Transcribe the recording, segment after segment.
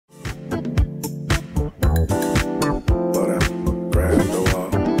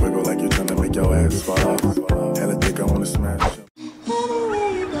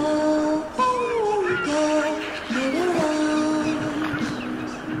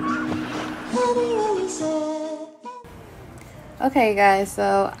Okay guys,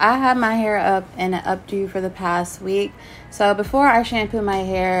 so I had my hair up in an updo for the past week. So before I shampoo my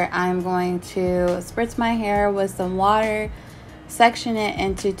hair, I'm going to spritz my hair with some water, section it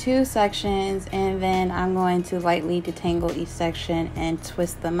into 2 sections, and then I'm going to lightly detangle each section and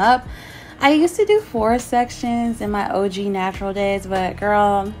twist them up. I used to do 4 sections in my OG natural days, but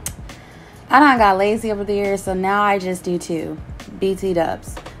girl, I done got lazy over the years, so now I just do 2. BT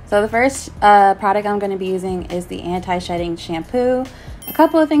dubs. So the first product I'm going to be using is the anti-shedding shampoo. A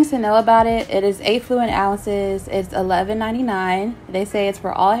couple of things to know about it. It is 8 fluid ounces. It's $11.99. They say it's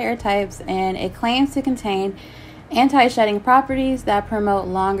for all hair types, and it claims to contain anti-shedding properties that promote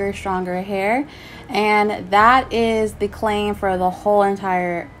longer, stronger hair. And that is the claim for the whole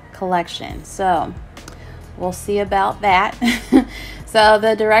entire collection. So we'll see about that. So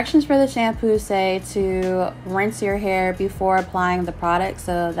the directions for the shampoo say to rinse your hair before applying the product.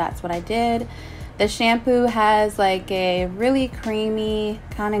 So that's what I did. The shampoo has like a really creamy,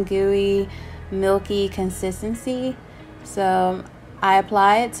 kind of gooey, milky consistency. So I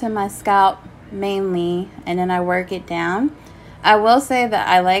apply it to my scalp mainly, and then I work it down. I will say that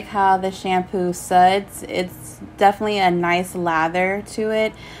I like how the shampoo suds. It's definitely a nice lather to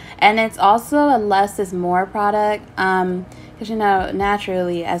it. And it's also a less is more product. Because, you know,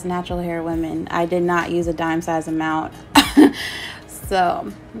 naturally, as natural hair women, I did not use a dime size amount.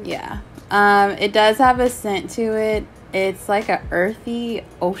 So, yeah. It does have a scent to it. It's like a earthy,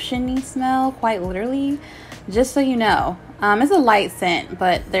 oceany smell, quite literally. Just so you know. It's a light scent,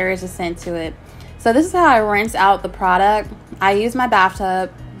 but there is a scent to it. So this is how I rinse out the product. I use my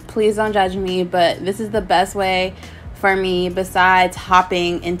bathtub. Please don't judge me, but this is the best way for me besides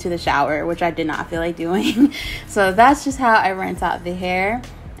hopping into the shower, which I did not feel like doing. So that's just how I rinse out the hair.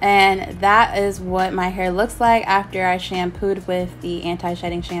 And that is what my hair looks like after I shampooed with the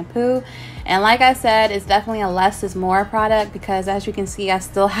anti-shedding shampoo. And like I said, it's definitely a less is more product, because as you can see, I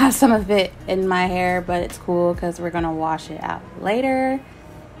still have some of it in my hair, but it's cool because we're gonna wash it out later.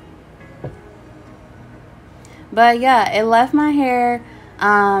 But yeah, it left my hair,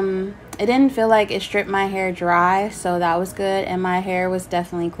 it didn't feel like it stripped my hair dry, so that was good, and my hair was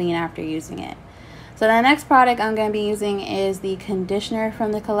definitely clean after using it. So the next product I'm going to be using is the conditioner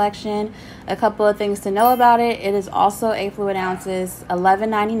from the collection. A couple of things to know about it. It is also 8 fluid ounces,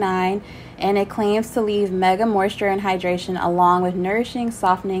 $11.99, and it claims to leave mega moisture and hydration along with nourishing,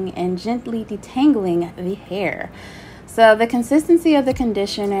 softening, and gently detangling the hair. So the consistency of the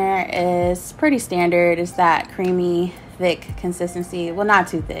conditioner is pretty standard. It's that creamy, thick consistency. Well, not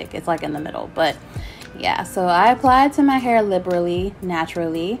too thick. It's like in the middle, but yeah. So I apply it to my hair liberally,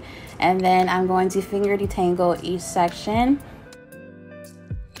 naturally, and then I'm going to finger detangle each section.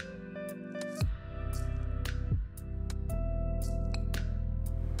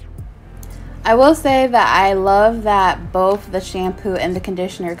 I will say that I love that both the shampoo and the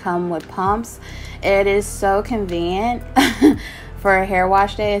conditioner come with pumps. It is so convenient for a hair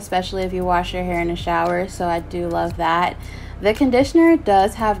wash day, especially if you wash your hair in the shower, so I do love that. The conditioner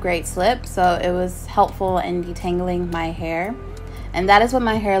does have great slip, so it was helpful in detangling my hair. And that is what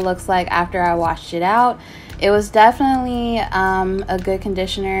my hair looks like after I washed it out. It was definitely a good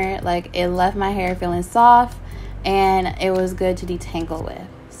conditioner. Like, it left my hair feeling soft, and it was good to detangle with.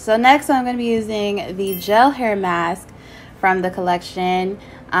 So next I'm going to be using the gel hair mask from the collection.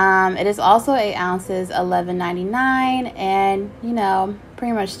 It is also 8 ounces, $11.99, and you know,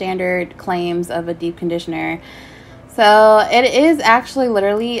 pretty much standard claims of a deep conditioner. So it is actually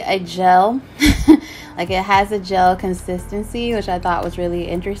literally a gel. Like, it has a gel consistency, which I thought was really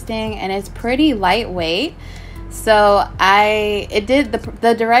interesting, and it's pretty lightweight. So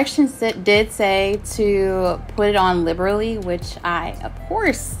the directions did say to put it on liberally, which of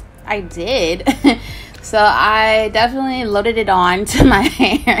course I did. So I definitely loaded it on to my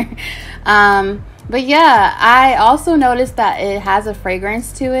hair. But yeah, I also noticed that it has a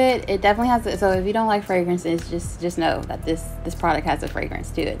fragrance to it. It definitely has. So if you don't like fragrances, just know that this product has a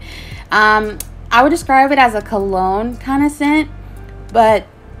fragrance to it. I would describe it as a cologne kind of scent, but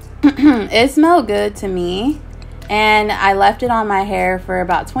it smelled good to me. And I left it on my hair for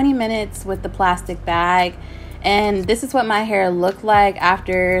about 20 minutes with the plastic bag. And this is what my hair looked like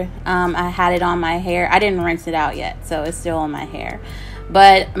after I had it on my hair. I didn't rinse it out yet, so it's still on my hair.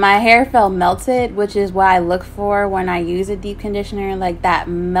 But my hair felt melted, which is what I look for when I use a deep conditioner, like that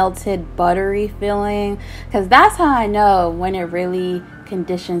melted buttery feeling, because that's how I know when it really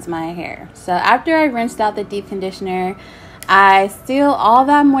conditions my hair. So after I rinsed out the deep conditioner, I seal all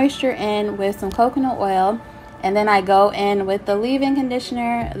that moisture in with some coconut oil. And then I go in with the leave-in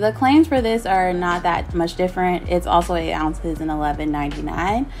conditioner. The claims for this are not that much different. It's also 8 ounces and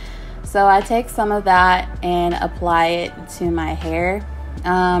 $11.99. So I take some of that and apply it to my hair.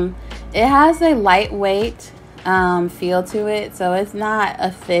 It has a lightweight feel to it, so it's not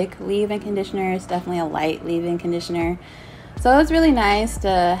a thick leave-in conditioner. It's definitely a light leave-in conditioner. So it's really nice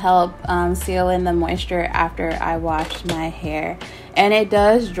to help seal in the moisture after I wash my hair. And it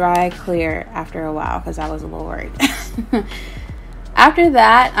does dry clear after a while, because I was a little worried. After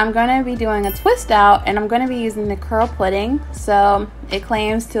that, I'm going to be doing a twist out, and I'm going to be using the curl pudding. So it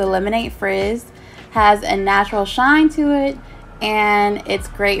claims to eliminate frizz, has a natural shine to it, and it's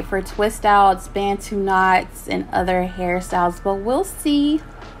great for twist outs, bantu knots, and other hairstyles. But we'll see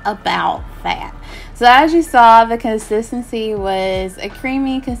about that. So as you saw, the consistency was a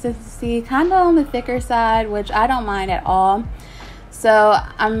creamy consistency, kind of on the thicker side, which I don't mind at all. So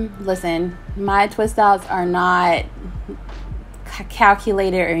listen, my twist outs are not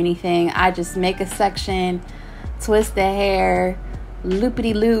calculated or anything. I just make a section, twist the hair,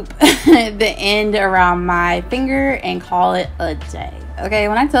 loopity loop the end around my finger, and call it a day. Okay,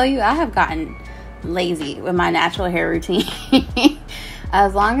 when I tell you, I have gotten lazy with my natural hair routine.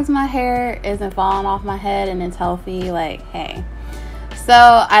 As long as my hair isn't falling off my head and it's healthy, like, hey. So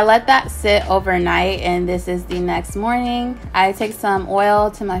I let that sit overnight, and this is the next morning. I take some oil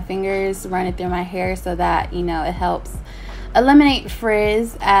to my fingers, run it through my hair so that, you know, it helps eliminate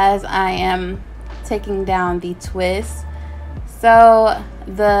frizz as I am taking down the twist. So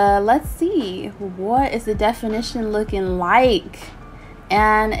let's see, what is the definition looking like?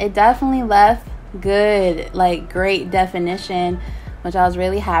 And it definitely left good, like great definition, which I was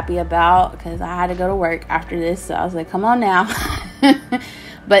really happy about because I had to go to work after this. So I was like, come on now.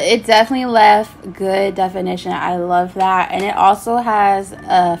 But it definitely left good definition. I love that. And it also has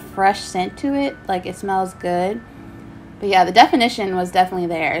a fresh scent to it. Like, it smells good. But yeah, the definition was definitely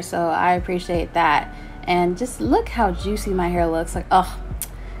there. So I appreciate that. And just look how juicy my hair looks. Like, oh,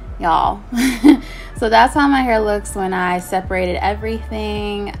 y'all. So that's how my hair looks when I separated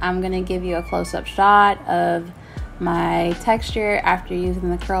everything. I'm going to give you a close-up shot of my texture after using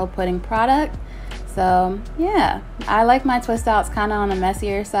the curl pudding product. So yeah, I like my twist outs kind of on the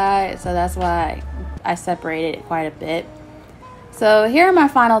messier side, so that's why I separated it quite a bit. So here are my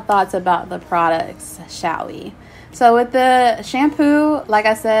final thoughts about the products, shall we? So with the shampoo, like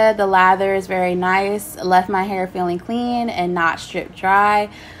I said, the lather is very nice, left my hair feeling clean and not stripped dry.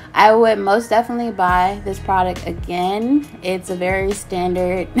 I would most definitely buy this product again. It's a very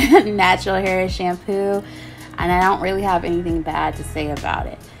standard natural hair shampoo, and I don't really have anything bad to say about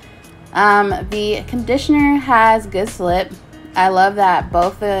it. The conditioner has good slip. I love that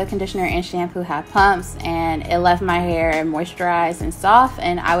both the conditioner and shampoo have pumps, and it left my hair moisturized and soft,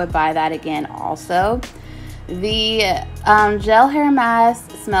 and I would buy that again also. The gel hair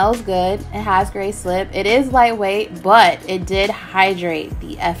mask smells good. It has great slip. It is lightweight, but it did hydrate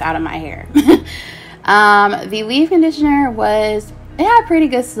the F out of my hair. The leave conditioner it had pretty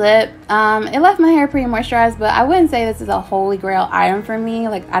good slip. It left my hair pretty moisturized, but I wouldn't say this is a holy grail item for me.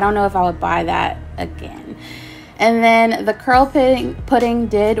 Like, I don't know if I would buy that again. And then the curl pudding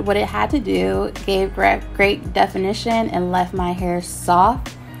did what it had to do, gave great definition and left my hair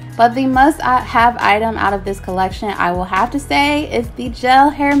soft. But the must-have item out of this collection, I will have to say, is the gel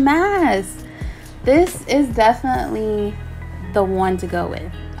hair mask. This is definitely the one to go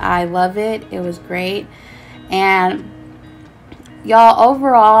with. I love it. It was great. And y'all,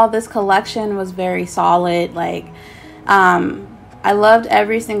 overall, this collection was very solid. Like, I loved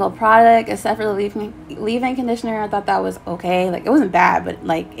every single product except for the leave-in conditioner. I thought that was okay. Like, it wasn't bad, but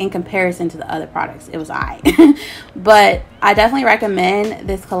like in comparison to the other products, it was alright. But I definitely recommend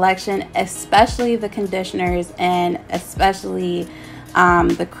this collection, especially the conditioners and especially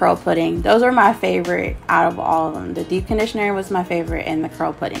the curl pudding. Those are my favorite out of all of them. The deep conditioner was my favorite, and the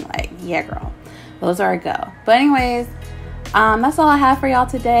curl pudding, like, yeah, girl, those are a go. But anyways, that's all I have for y'all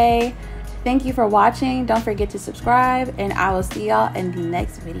today. Thank you for watching. Don't forget to subscribe, and I will see y'all in the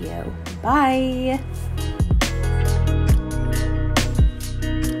next video. Bye.